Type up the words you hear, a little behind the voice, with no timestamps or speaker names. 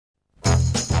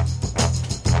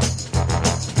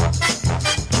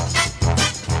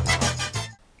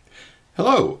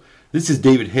Hello, this is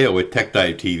David Hale with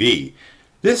TechDiveTV.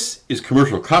 This is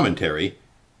Commercial Commentary,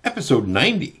 episode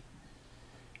 90.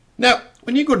 Now,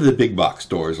 when you go to the big box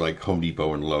stores like Home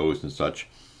Depot and Lowe's and such,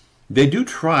 they do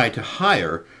try to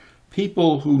hire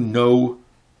people who know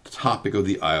the topic of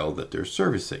the aisle that they're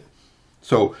servicing.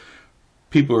 So,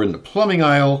 people who are in the plumbing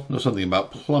aisle know something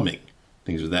about plumbing,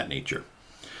 things of that nature.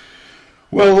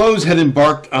 Well, Lowe's had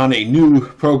embarked on a new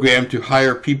program to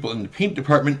hire people in the paint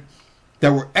department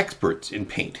that were experts in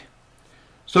paint.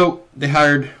 So they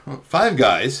hired 5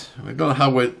 guys. I don't know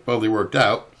how well they worked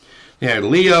out. They hired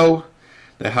Leo,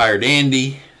 they hired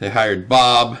Andy, they hired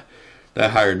Bob, they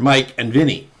hired Mike and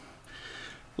Vinny.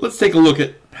 Let's take a look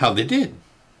at how they did.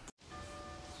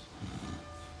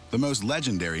 The most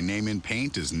legendary name in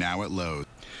paint is now at Lowe's.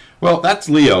 Well, that's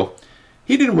Leo.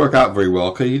 He didn't work out very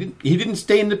well because he didn't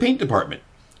stay in the paint department.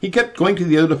 He kept going to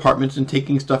the other departments and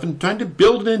taking stuff and trying to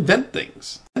build and invent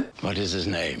things. What is his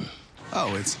name?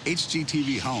 Oh, it's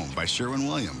HGTV Home by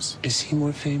Sherwin-Williams. Is he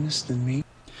more famous than me?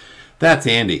 That's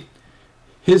Andy.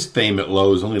 His fame at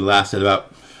Lowe's only lasted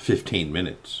about 15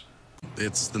 minutes.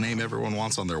 It's the name everyone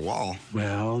wants on their wall.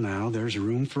 Well, now there's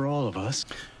room for all of us.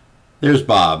 There's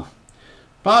Bob.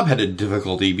 Bob had a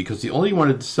difficulty because he only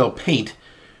wanted to sell paint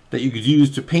that you could use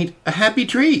to paint a happy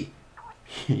tree.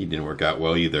 He didn't work out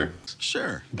well either.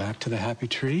 Sure. Back to the happy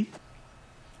tree?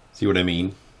 See what I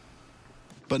mean?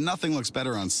 But nothing looks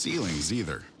better on ceilings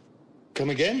either. Come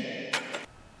again?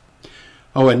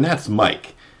 Oh, and that's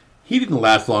Mike. He didn't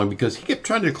last long because he kept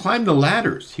trying to climb the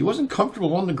ladders. He wasn't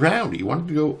comfortable on the ground. He wanted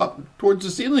to go up towards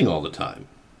the ceiling all the time.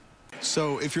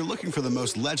 So if you're looking for the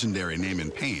most legendary name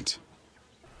in paint...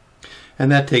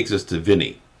 And that takes us to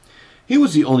Vinny. He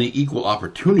was the only equal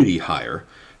opportunity hire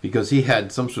because he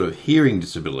had some sort of hearing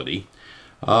disability.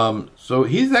 So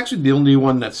he's actually the only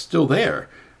one that's still there.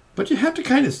 But you have to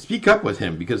kind of speak up with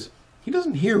him because he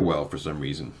doesn't hear well for some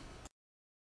reason.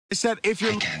 I said if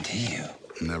you're... I can't hear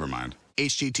you. Never mind.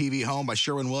 HGTV Home by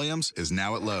Sherwin-Williams is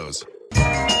now at Lowe's.